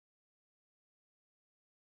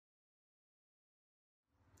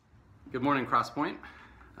Good morning, Crosspoint.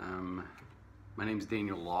 My name is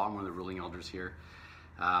Daniel Law. I'm one of the ruling elders here.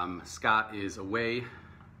 Scott is away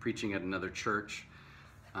preaching at another church,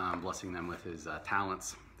 blessing them with his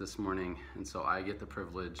talents this morning. And so I get the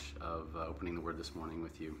privilege of opening the Word this morning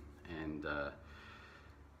with you and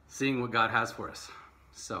seeing what God has for us.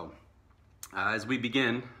 So as we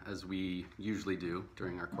begin, as we usually do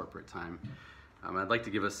during our corporate time, I'd like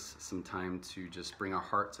to give us some time to just bring our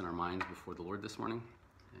hearts and our minds before the Lord this morning.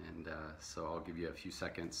 And so I'll give you a few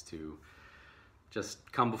seconds to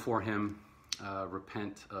just come before Him,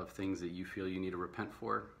 repent of things that you feel you need to repent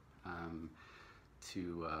for,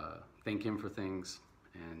 to thank Him for things,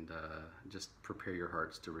 and just prepare your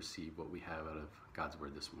hearts to receive what we have out of God's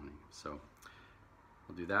Word this morning. So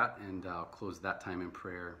we'll do that, and I'll close that time in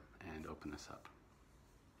prayer and open us up.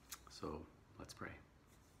 So let's pray.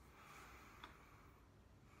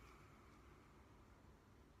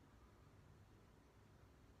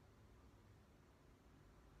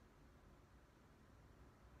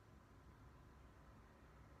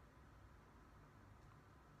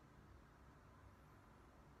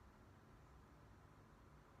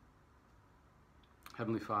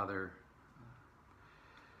 Heavenly Father,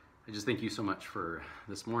 I just thank you so much for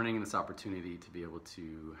this morning and this opportunity to be able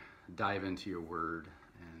to dive into your word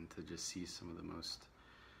and to just see some of the most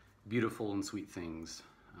beautiful and sweet things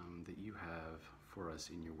that you have for us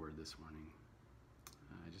in your word this morning.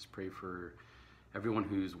 I just pray for everyone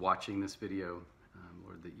who's watching this video,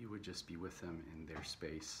 Lord, that you would just be with them in their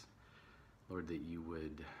space. Lord, that you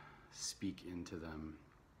would speak into them.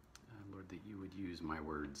 Lord, that you would use my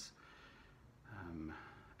words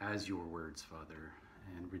as your words, Father,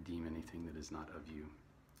 and redeem anything that is not of you.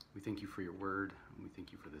 We thank you for your word, and we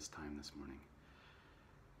thank you for this time this morning.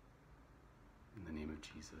 In the name of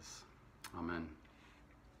Jesus, amen.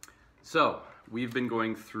 So, we've been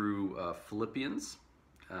going through Philippians.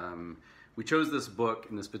 We chose this book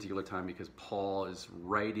in this particular time because Paul is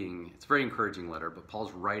writing, it's a very encouraging letter, but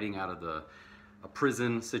Paul's writing out of a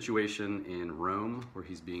prison situation in Rome where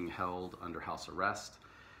he's being held under house arrest.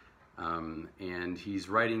 And he's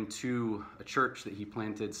writing to a church that he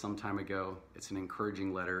planted some time ago. It's an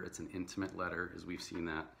encouraging letter. It's an intimate letter, as we've seen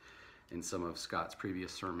that in some of Scott's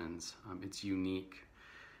previous sermons. It's unique.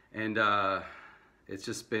 And it's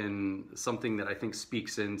just been something that I think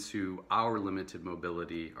speaks into our limited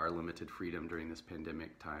mobility, our limited freedom during this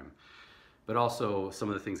pandemic time, but also some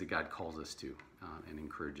of the things that God calls us to and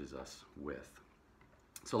encourages us with.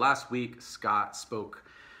 So last week, Scott spoke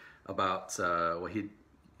about he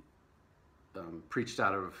preached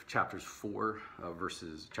out of chapter 4,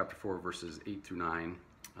 verses 8 through 9,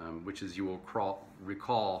 which, as you will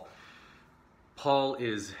recall, Paul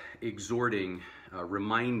is exhorting,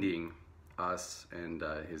 reminding us and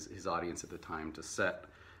his audience at the time to set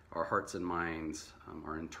our hearts and minds,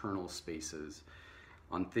 our internal spaces,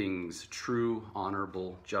 on things true,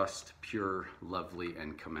 honorable, just, pure, lovely,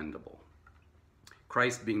 and commendable.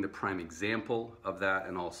 Christ being the prime example of that,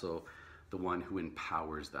 and also the one who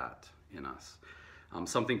empowers that in us.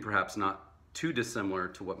 Something perhaps not too dissimilar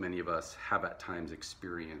to what many of us have at times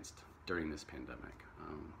experienced during this pandemic.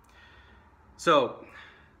 So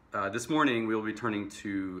this morning we'll be turning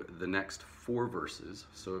to the next 4 verses.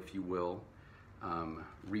 So if you will,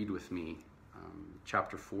 read with me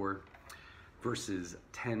chapter 4, verses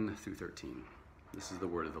 10 through 13. This is the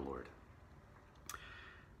word of the Lord.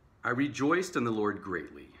 I rejoiced in the Lord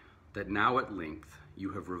greatly that now at length you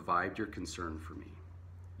have revived your concern for me.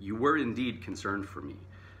 You were indeed concerned for me,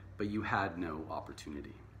 but you had no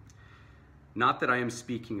opportunity. Not that I am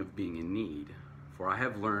speaking of being in need, for I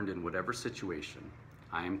have learned in whatever situation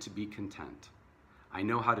I am to be content. I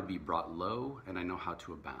know how to be brought low, and I know how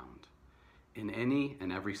to abound. In any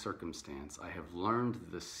and every circumstance, I have learned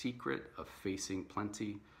the secret of facing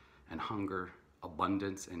plenty and hunger,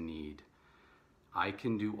 abundance and need. I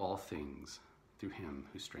can do all things through Him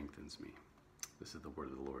who strengthens me. This is the word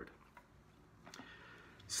of the Lord.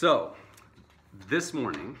 So, this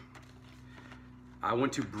morning, I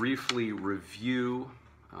want to briefly review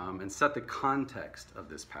and set the context of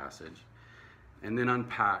this passage, and then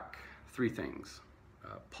unpack 3 things.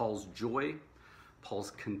 Paul's joy,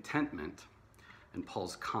 Paul's contentment, and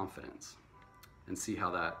Paul's confidence, and see how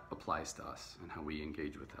that applies to us and how we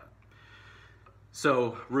engage with that.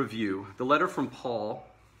 So, review. The letter from Paul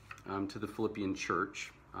to the Philippian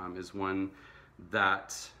church is one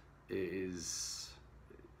that is...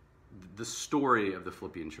 The story of the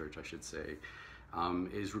Philippian church, I should say,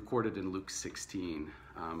 is recorded in Luke 16.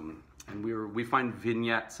 And we find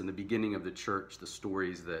vignettes in the beginning of the church, the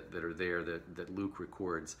stories that are there that Luke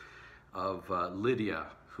records of Lydia,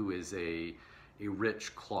 who is a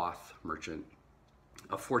rich cloth merchant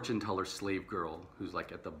a fortune teller slave girl who's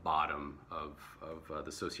like at the bottom of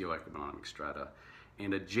the socioeconomic strata,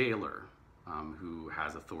 and a jailer who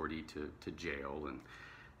has authority to jail.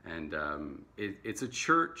 And it's a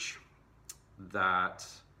church that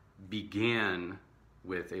began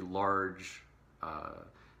with a large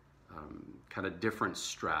kind of different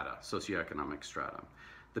strata, socioeconomic strata.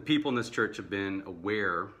 The people in this church have been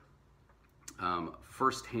aware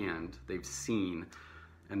firsthand, they've seen,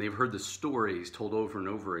 and they've heard the stories told over and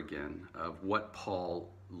over again of what Paul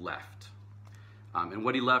left. And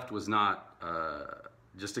what he left was not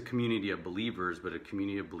just a community of believers, but a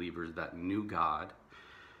community of believers that knew God.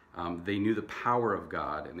 They knew the power of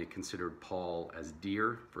God, and they considered Paul as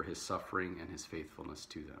dear for his suffering and his faithfulness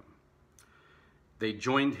to them. They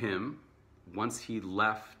joined him once he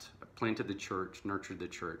left, planted the church, nurtured the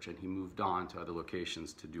church, and he moved on to other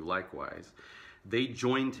locations to do likewise. They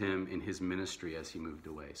joined him in his ministry as he moved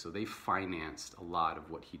away. So they financed a lot of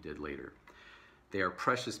what he did later. They are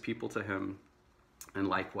precious people to him, and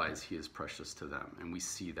likewise he is precious to them. And we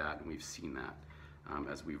see that, and we've seen that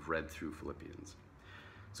as we've read through Philippians.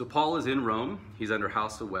 So Paul is in Rome. He's under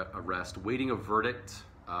house arrest, waiting a verdict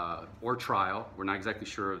or trial. We're not exactly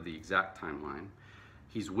sure of the exact timeline.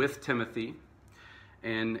 He's with Timothy.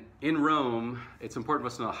 And in Rome, it's important for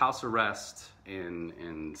us to know house arrest and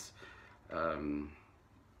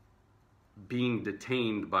being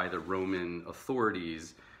detained by the Roman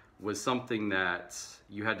authorities was something that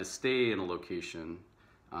you had to stay in a location.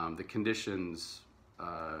 The conditions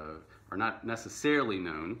are not necessarily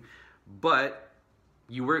known, but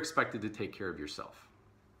you were expected to take care of yourself.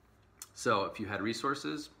 So if you had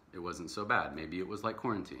resources, it wasn't so bad. Maybe it was like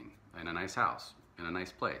quarantine in a nice house, in a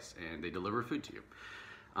nice place, and they deliver food to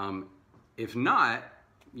you. If not,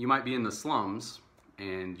 you might be in the slums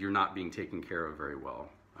and you're not being taken care of very well.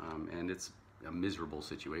 And it's a miserable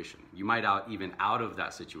situation. You might even out of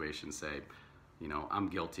that situation say, you know, I'm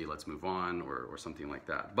guilty, let's move on, or something like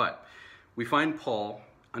that. But we find Paul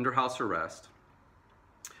under house arrest.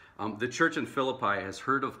 The church in Philippi has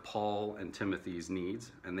heard of Paul and Timothy's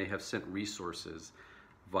needs, and they have sent resources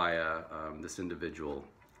via this individual,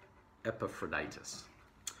 Epaphroditus.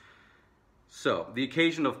 So the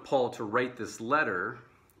occasion of Paul to write this letter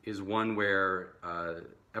is one where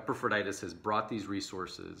Epaphroditus has brought these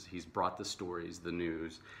resources, he's brought the stories, the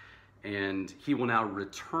news, and he will now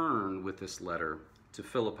return with this letter to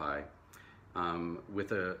Philippi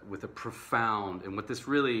with a profound, and what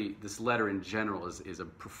this letter in general is a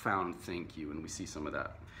profound thank you, and we see some of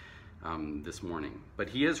that this morning. But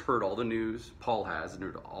he has heard all the news, Paul has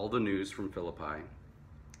heard all the news from Philippi,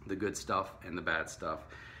 the good stuff and the bad stuff,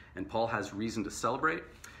 and Paul has reason to celebrate,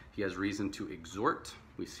 he has reason to exhort,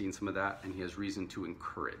 we've seen some of that, and he has reason to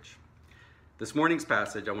encourage. This morning's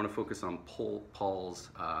passage, I want to focus on Paul's,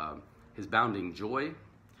 his bounding joy,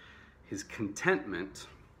 his contentment,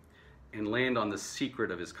 and land on the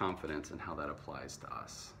secret of his confidence and how that applies to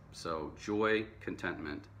us. So joy,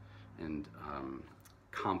 contentment, and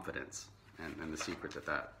confidence, and the secret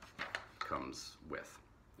that comes with,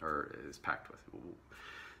 or is packed with.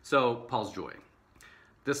 So Paul's joy.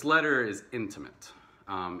 This letter is intimate.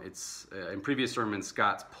 It's in previous sermons,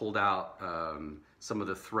 Scott's pulled out some of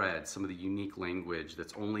the threads, some of the unique language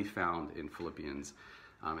that's only found in Philippians.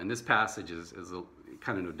 And this passage is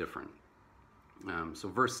kind of no different. So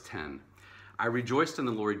verse 10, I rejoiced in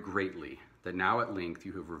the Lord greatly that now at length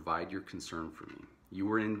you have revived your concern for me. You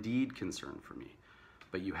were indeed concerned for me,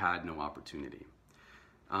 but you had no opportunity.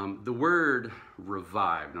 The word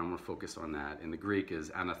revived, and I'm going to focus on that, in the Greek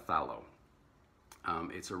is anathalo.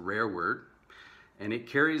 It's a rare word, and it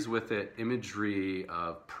carries with it imagery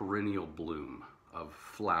of perennial bloom, of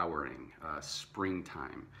flowering,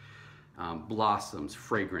 springtime, blossoms,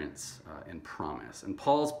 fragrance, and promise. And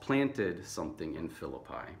Paul's planted something in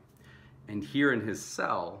Philippi. And here in his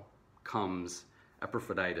cell comes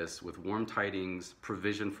Epaphroditus with warm tidings,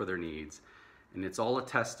 provision for their needs. And it's all a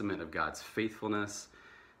testament of God's faithfulness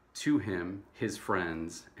to him, his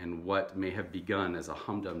friends, and what may have begun as a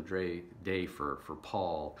humdrum day for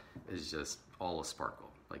Paul is just all a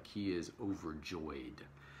sparkle. Like he is overjoyed.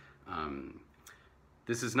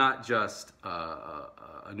 This is not just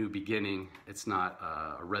a new beginning. It's not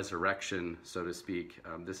a resurrection, so to speak.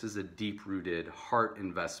 This is a deep-rooted heart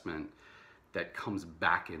investment that comes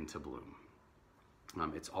back into bloom.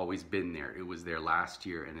 It's always been there. It was there last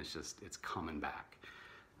year, and it's coming back.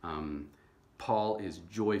 Paul is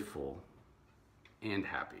joyful and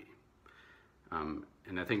happy.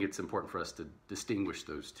 And I think it's important for us to distinguish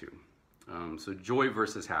those two. So joy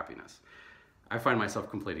versus happiness. I find myself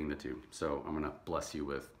conflating the two, so I'm going to bless you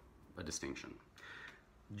with a distinction.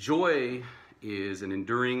 Joy is an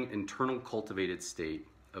enduring internal cultivated state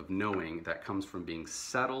of knowing that comes from being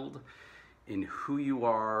settled in who you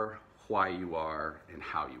are, why you are, and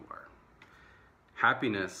how you are.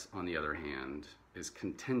 Happiness, on the other hand, is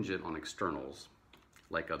contingent on externals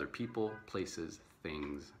like other people, places,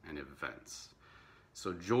 things, and events.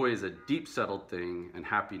 So joy is a deep settled thing, and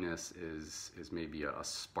happiness is maybe a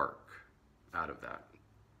spark out of that.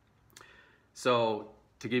 So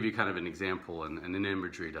to give you kind of an example and an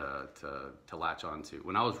imagery to latch onto,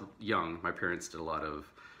 when I was young, my parents did a lot of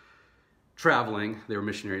traveling. They were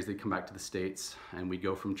missionaries. They'd come back to the States, and we'd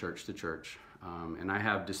go from church to church. And I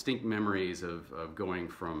have distinct memories of going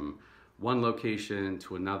from one location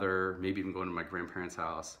to another, maybe even going to my grandparents'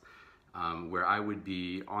 house, where I would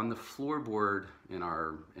be on the floorboard in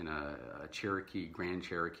a Cherokee, Grand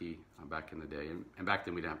Cherokee, back in the day. And back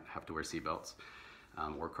then we didn't have to wear seatbelts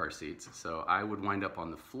or car seats. So I would wind up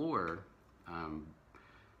on the floor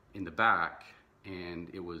in the back, and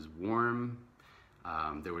it was warm.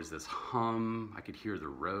 There was this hum. I could hear the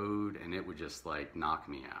road, and it would just like knock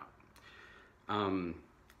me out.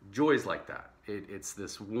 Joy's like that. It's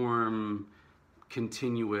this warm,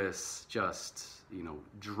 continuous, just,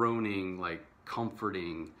 droning, like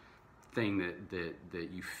comforting thing that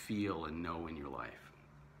you feel and know in your life.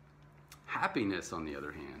 Happiness, on the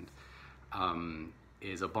other hand,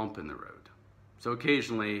 is a bump in the road. So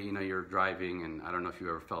occasionally, you're driving, and I don't know if you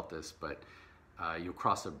ever felt this, but you'll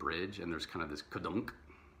cross a bridge and there's kind of this kadunk,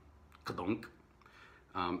 kadunk.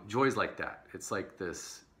 Joy's like that. It's like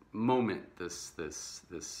this moment, this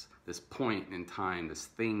point in time, this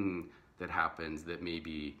thing that happens that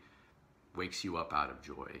maybe wakes you up out of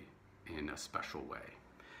joy in a special way.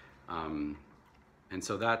 And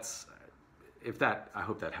so I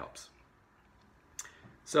hope that helps.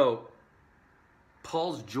 So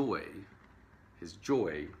Paul's joy, his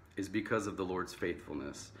joy is because of the Lord's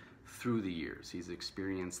faithfulness through the years. He's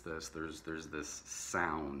experienced this. There's this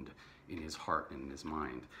sound in his heart and in his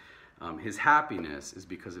mind. His happiness is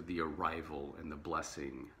because of the arrival and the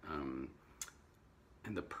blessing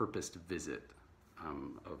and the purposed visit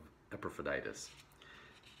of Epaphroditus.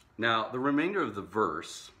 Now, the remainder of the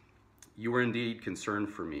verse, you were indeed concerned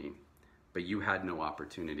for me, but you had no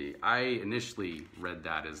opportunity. I initially read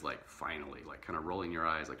that as like, finally, like kind of rolling your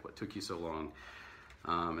eyes, like what took you so long?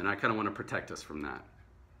 And I kind of want to protect us from that.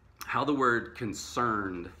 How the word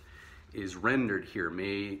concerned is rendered here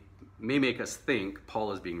may make us think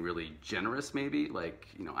Paul is being really generous, maybe, like,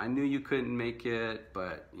 I knew you couldn't make it,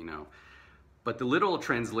 but the literal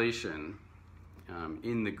translation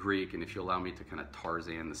in the Greek, and if you allow me to kind of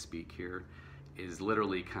Tarzan the speak here, is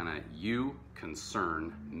literally kind of you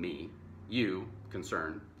concern me, you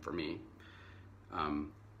concern for me,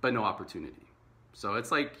 but no opportunity. So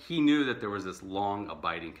it's like he knew that there was this long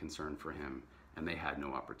abiding concern for him, and they had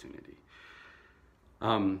no opportunity.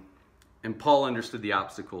 And Paul understood the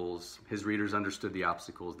obstacles. His readers understood the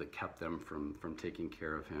obstacles that kept them from taking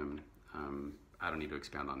care of him. I don't need to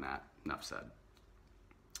expound on that. Enough said.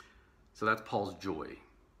 So that's Paul's joy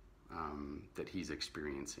that he's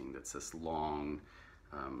experiencing. That's this long,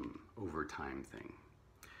 overtime thing.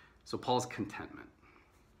 So Paul's contentment.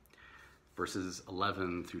 Verses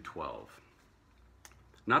 11 through 12.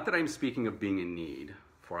 Not that I'm speaking of being in need,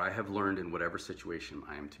 for I have learned in whatever situation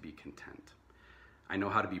I am to be content. I know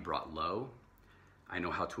how to be brought low. I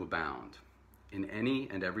know how to abound. In any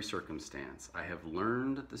and every circumstance, I have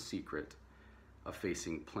learned the secret of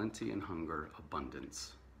facing plenty and hunger,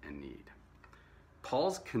 abundance and need.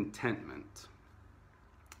 Paul's contentment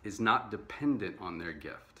is not dependent on their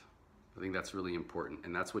gift. I think that's really important,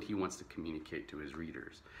 and that's what he wants to communicate to his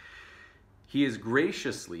readers. He is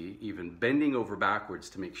graciously even bending over backwards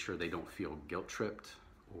to make sure they don't feel guilt-tripped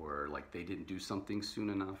or like they didn't do something soon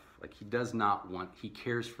enough. Like he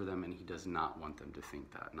cares for them, and he does not want them to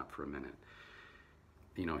think that, not for a minute.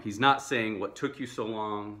 He's not saying what took you so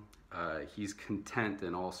long. He's content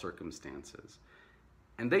in all circumstances.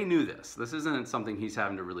 And they knew this. This isn't something he's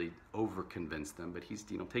having to really over-convince them, but he's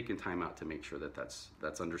taking time out to make sure that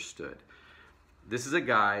that's understood. This is a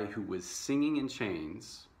guy who was singing in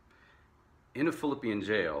chains in a Philippian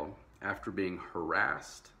jail after being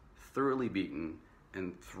harassed, thoroughly beaten,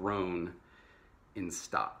 and thrown in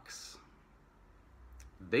stocks.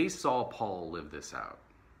 They saw Paul live this out,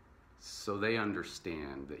 so they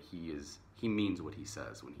understand that he means what he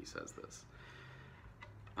says when he says this.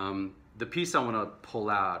 The piece I want to pull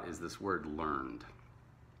out is this word learned.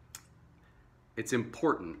 It's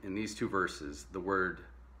important in these two verses, the word,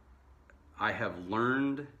 I have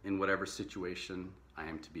learned in whatever situation I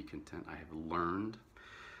am to be content.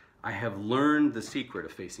 I have learned the secret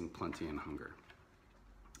of facing plenty and hunger.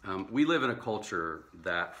 We live in a culture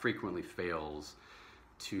that frequently fails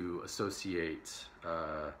to associate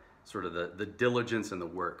sort of the diligence and the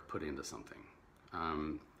work put into something.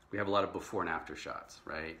 We have a lot of before and after shots,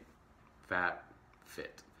 right? Fat,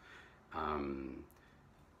 fit,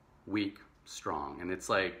 weak, strong. And it's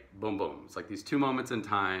like, boom, boom. It's like these two moments in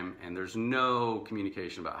time, and there's no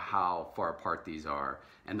communication about how far apart these are.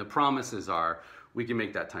 And the promises are, we can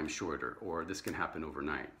make that time shorter, or this can happen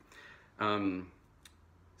overnight.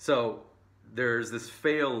 So there's this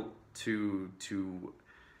fail to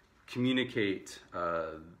communicate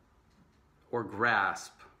or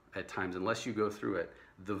grasp at times, unless you go through it,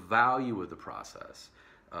 the value of the process,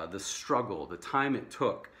 the struggle, the time it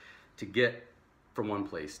took to get from one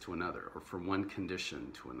place to another, or from one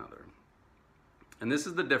condition to another. And this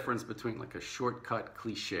is the difference between like a shortcut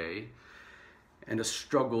cliche and a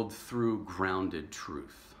struggled through grounded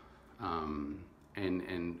truth.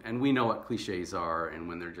 And we know what cliches are, and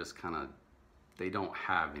when they're just kind of, they don't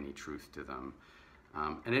have any truth to them.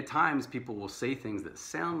 And at times people will say things that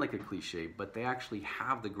sound like a cliche, but they actually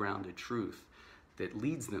have the grounded truth that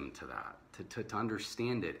leads them to that, to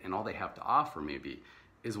understand it. And all they have to offer maybe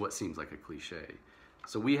is what seems like a cliche.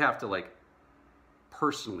 So we have to like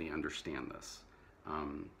personally understand this.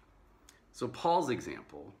 So Paul's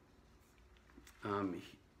example,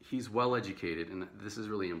 he's well-educated, and this is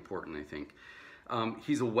really important, I think.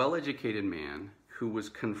 He's a well-educated man who was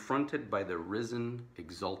confronted by the risen,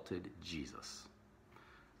 exalted Jesus.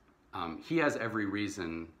 He has every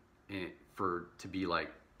reason to be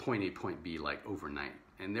like point A, point B, like overnight.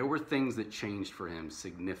 And there were things that changed for him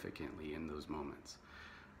significantly in those moments.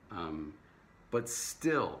 But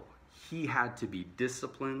still, he had to be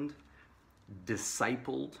disciplined,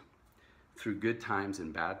 discipled through good times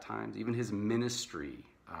and bad times. Even his ministry,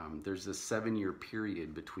 there's a 7-year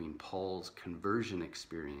period between Paul's conversion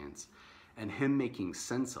experience and him making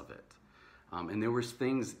sense of it. And there was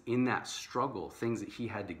things in that struggle, things that he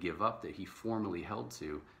had to give up that he formerly held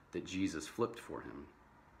to, that Jesus flipped for him.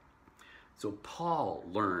 So Paul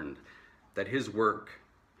learned that his work,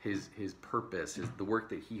 his purpose, the work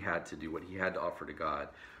that he had to do, what he had to offer to God,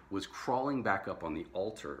 was crawling back up on the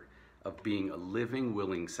altar of being a living,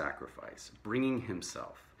 willing sacrifice, bringing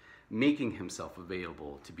himself, making himself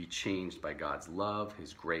available to be changed by God's love,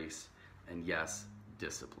 his grace, and yes,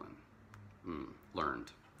 discipline.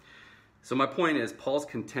 Learned. So my point is, Paul's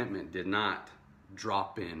contentment did not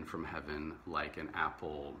drop in from heaven like an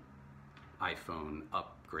Apple iPhone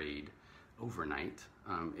upgrade overnight.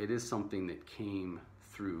 It is something that came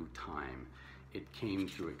through time. It came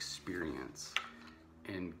through experience.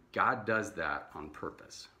 And God does that on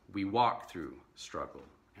purpose. We walk through struggle,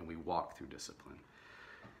 and we walk through discipline.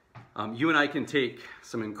 You and I can take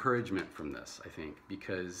some encouragement from this, I think,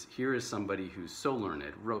 because here is somebody who's so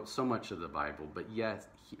learned, wrote so much of the Bible, but yet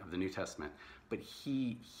of the New Testament, but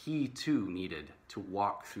he too needed to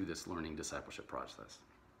walk through this learning discipleship process.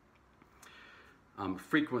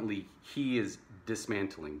 Frequently, he is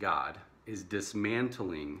dismantling, God is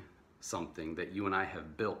dismantling something that you and I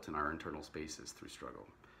have built in our internal spaces through struggle.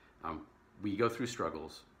 We go through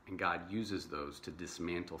struggles, and God uses those to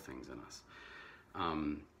dismantle things in us.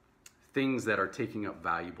 Things that are taking up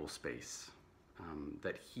valuable space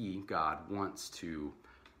that God wants to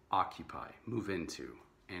occupy, move into,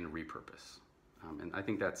 and repurpose. And I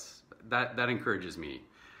think that encourages me.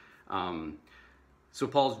 So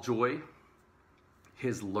Paul's joy,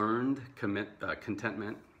 his learned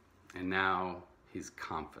contentment, and now his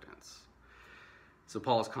confidence. So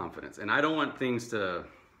Paul's confidence. And I don't want things to,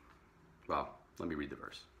 well, let me read the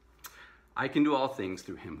verse. I can do all things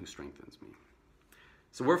through him who strengthens me.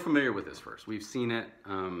 So we're familiar with this verse. We've seen it.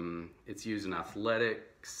 It's used in athletic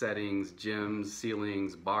settings, gyms,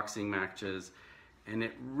 ceilings, boxing matches. And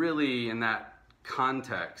it really, in that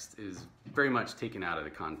context, is very much taken out of the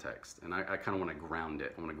context. And I kind of want to ground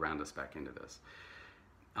it. I want to ground us back into this.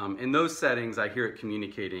 In those settings, I hear it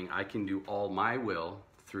communicating, I can do all my will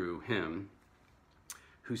through him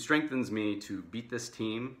who strengthens me to beat this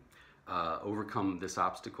team, overcome this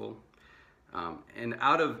obstacle. And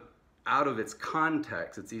out of its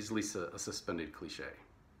context, it's easily a suspended cliche,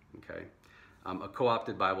 okay? A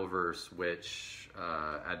co-opted Bible verse, which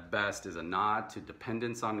at best is a nod to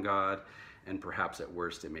dependence on God, and perhaps at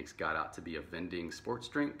worst it makes God out to be a vending sports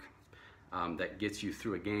drink that gets you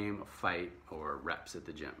through a game, a fight, or reps at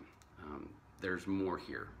the gym. There's more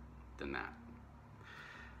here than that.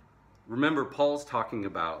 Remember, Paul's talking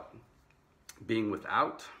about being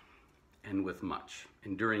without and with much,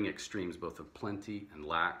 enduring extremes both of plenty and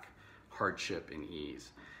lack, hardship and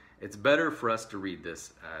ease. It's better for us to read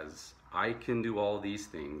this as, I can do all these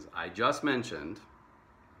things I just mentioned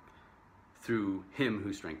through him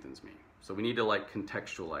who strengthens me. So we need to like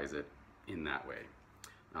contextualize it in that way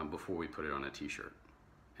before we put it on a t-shirt.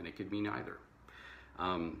 And it could mean either.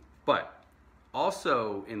 But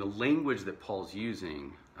also in the language that Paul's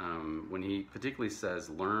using, when he particularly says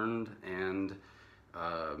learned and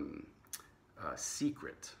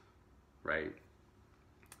secret, right?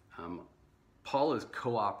 Paul is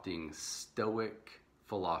co-opting Stoic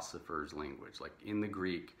philosophers' language. Like in the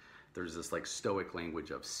Greek, there's this like Stoic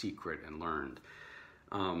language of secret and learned,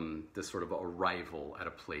 this sort of arrival at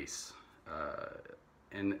a place.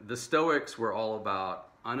 And the Stoics were all about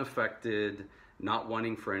unaffected, not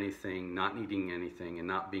wanting for anything, not needing anything, and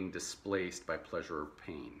not being displaced by pleasure or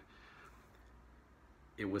pain.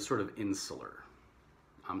 It was sort of insular.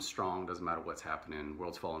 I'm strong, doesn't matter what's happening,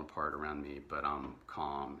 world's falling apart around me, but I'm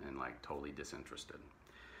calm and like totally disinterested.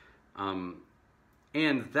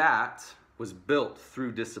 And that was built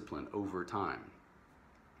through discipline over time.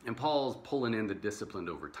 And Paul's pulling in the disciplined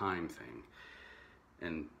over time thing,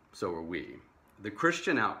 and so are we. The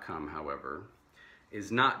Christian outcome, however,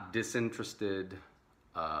 is not disinterested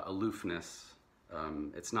aloofness.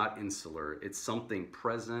 It's not insular. It's something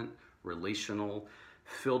present, relational,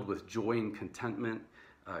 filled with joy and contentment,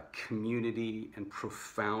 community, and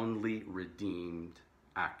profoundly redeemed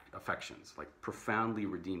affections, like profoundly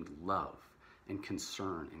redeemed love and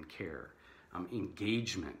concern and care,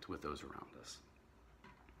 engagement with those around us.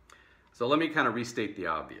 So let me kind of restate the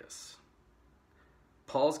obvious.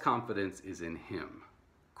 Paul's confidence is in him,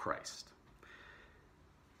 Christ.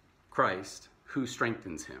 Christ, who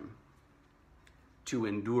strengthens him to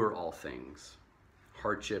endure all things,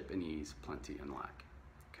 hardship and ease, plenty and lack.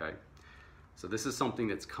 Okay? So this is something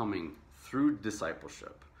that's coming through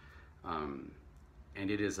discipleship, and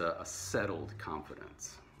it is a settled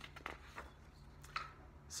confidence.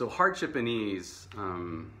 So hardship and ease,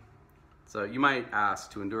 so you might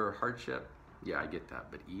ask, to endure hardship? Yeah, I get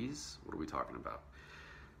that, but ease? What are we talking about?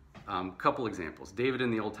 Couple examples. David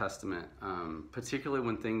in the Old Testament, particularly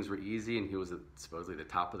when things were easy and he was supposedly the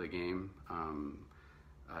top of the game,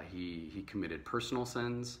 he committed personal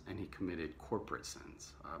sins and he committed corporate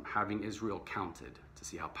sins, having Israel counted to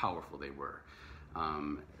see how powerful they were.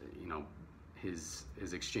 You know, his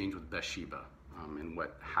exchange with Bathsheba and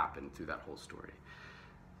what happened through that whole story.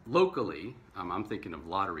 Locally, I'm thinking of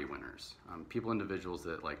lottery winners, individuals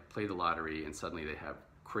that like play the lottery and suddenly they have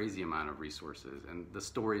crazy amount of resources, and the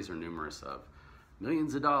stories are numerous of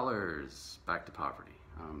millions of dollars back to poverty.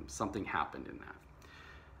 Something happened in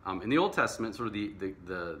that. In the Old Testament, sort of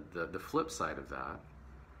the flip side of that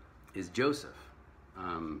is Joseph.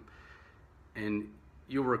 And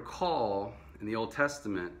you'll recall in the Old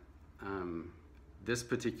Testament, this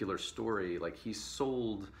particular story, like he's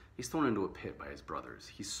thrown into a pit by his brothers.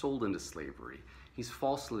 He's sold into slavery. He's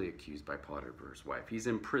falsely accused by Potiphar's wife. He's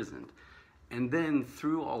imprisoned. And then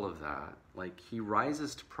through all of that, like he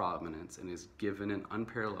rises to prominence and is given an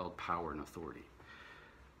unparalleled power and authority.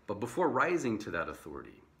 But before rising to that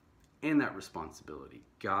authority and that responsibility,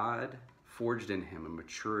 God forged in him a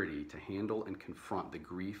maturity to handle and confront the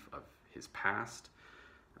grief of his past,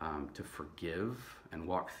 to forgive and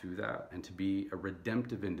walk through that, and to be a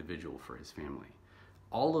redemptive individual for his family.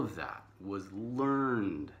 All of that was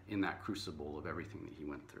learned in that crucible of everything that he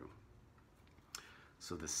went through.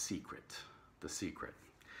 So the secret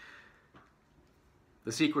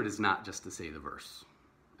is not just to say the verse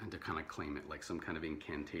and to kind of claim it like some kind of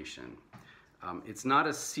incantation. It's not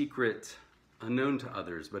a secret unknown to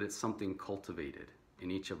others, but it's something cultivated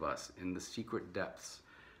in each of us in the secret depths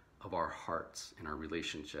of our hearts and our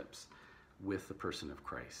relationships with the person of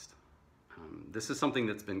Christ. This is something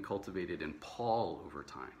that's been cultivated in Paul over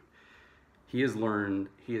time. He has leaned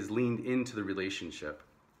into the relationship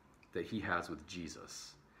that he has with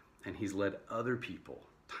Jesus, and he's led other people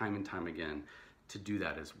time and time again to do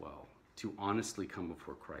that as well, to honestly come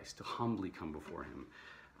before Christ, to humbly come before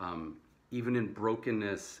him, even in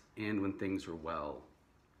brokenness and when things are well,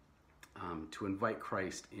 to invite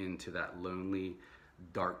Christ into that lonely,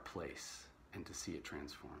 dark place and to see it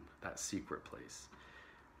transformed, that secret place.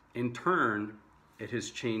 In turn, it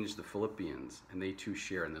has changed the Philippians, and they too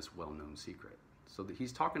share in this well-known secret. So that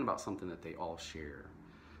he's talking about something that they all share.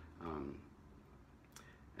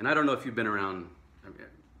 And I don't know if you've been around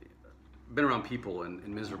people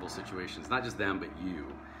in miserable situations, not just them, but you,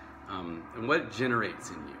 and what it generates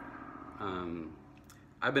in you.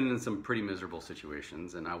 I've been in some pretty miserable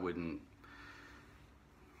situations, and I wouldn't,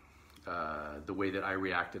 the way that I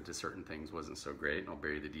reacted to certain things wasn't so great. I'll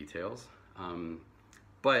bury the details.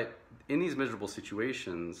 But in these miserable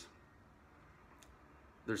situations,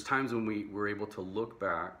 there's times when we're able to look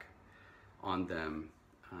back on them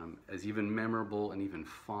as even memorable and even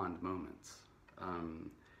fond moments.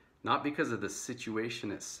 Not because of the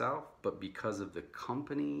situation itself, but because of the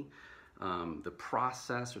company, the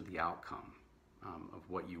process, or the outcome of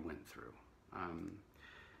what you went through.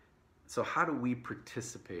 So how do we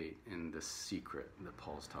participate in the secret that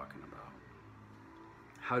Paul's talking about?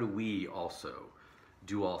 How do we also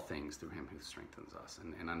do all things through him who strengthens us,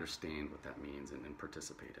 and understand what that means and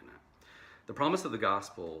participate in it? The promise of the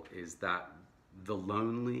gospel is that the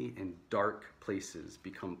lonely and dark places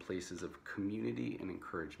become places of community and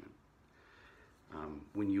encouragement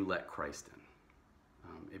when you let Christ in.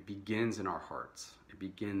 It begins in our hearts. It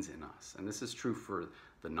begins in us. And this is true for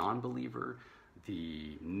the non-believer,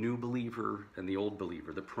 the new believer, and the old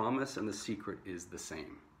believer. The promise and the secret is the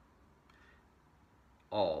same.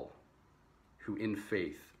 All who in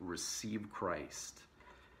faith receive Christ,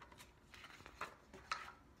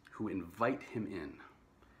 who invite him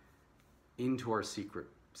into our secret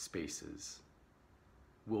spaces,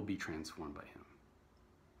 will be transformed by him.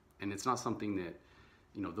 And it's not something that,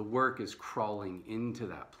 the work is crawling into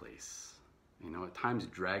that place. At times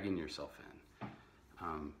dragging yourself in.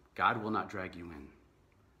 God will not drag you in,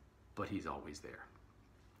 but he's always there.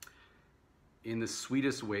 In the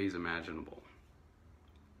sweetest ways imaginable,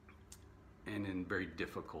 and in very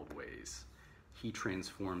difficult ways, he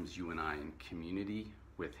transforms you and I in community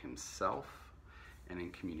with himself and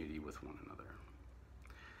in community with one another.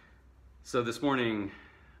 So this morning,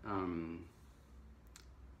 I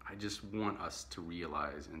just want us to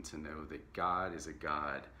realize and to know that God is a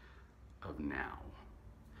God of now.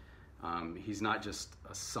 He's not just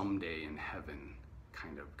a someday in heaven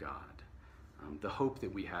kind of God. The hope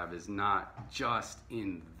that we have is not just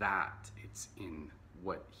in that, it's in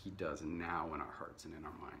what he does now in our hearts and in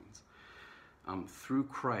our minds. Through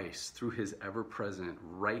Christ, through his ever-present,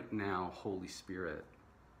 right now, Holy Spirit,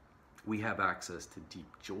 we have access to deep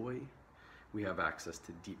joy, we have access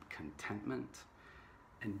to deep contentment,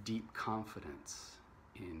 and deep confidence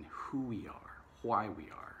in who we are, why we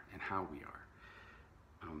are, and how we are.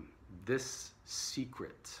 This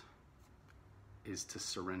secret is to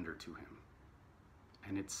surrender to him.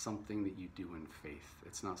 And it's something that you do in faith.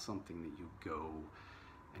 It's not something that you go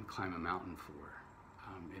and climb a mountain for.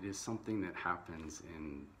 It is something that happens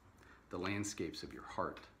in the landscapes of your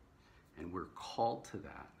heart. And we're called to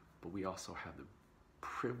that, but we also have the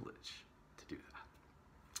privilege to do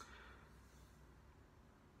that.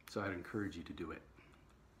 So I'd encourage you to do it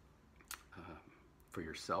for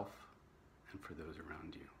yourself and for those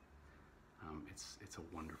around you. It's a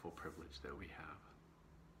wonderful privilege that we have.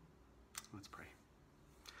 Let's pray.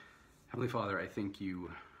 Heavenly Father, I thank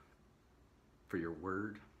you for your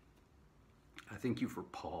word. I thank you for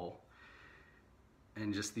Paul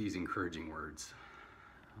and just these encouraging words.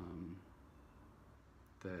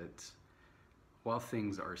 That while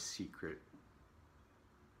things are secret,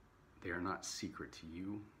 they are not secret to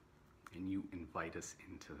you, and you invite us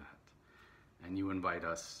into that. And you invite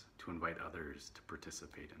us to invite others to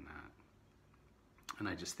participate in that. And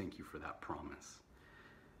I just thank you for that promise.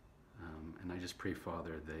 And I just pray,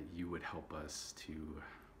 Father, that you would help us to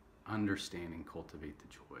understand and cultivate the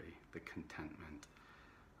joy, the contentment,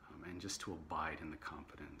 and just to abide in the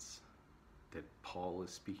confidence that Paul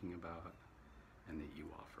is speaking about and that you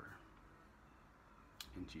offer.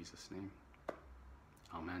 In Jesus' name,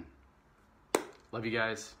 amen. Love you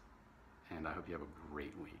guys, and I hope you have a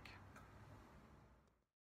great week.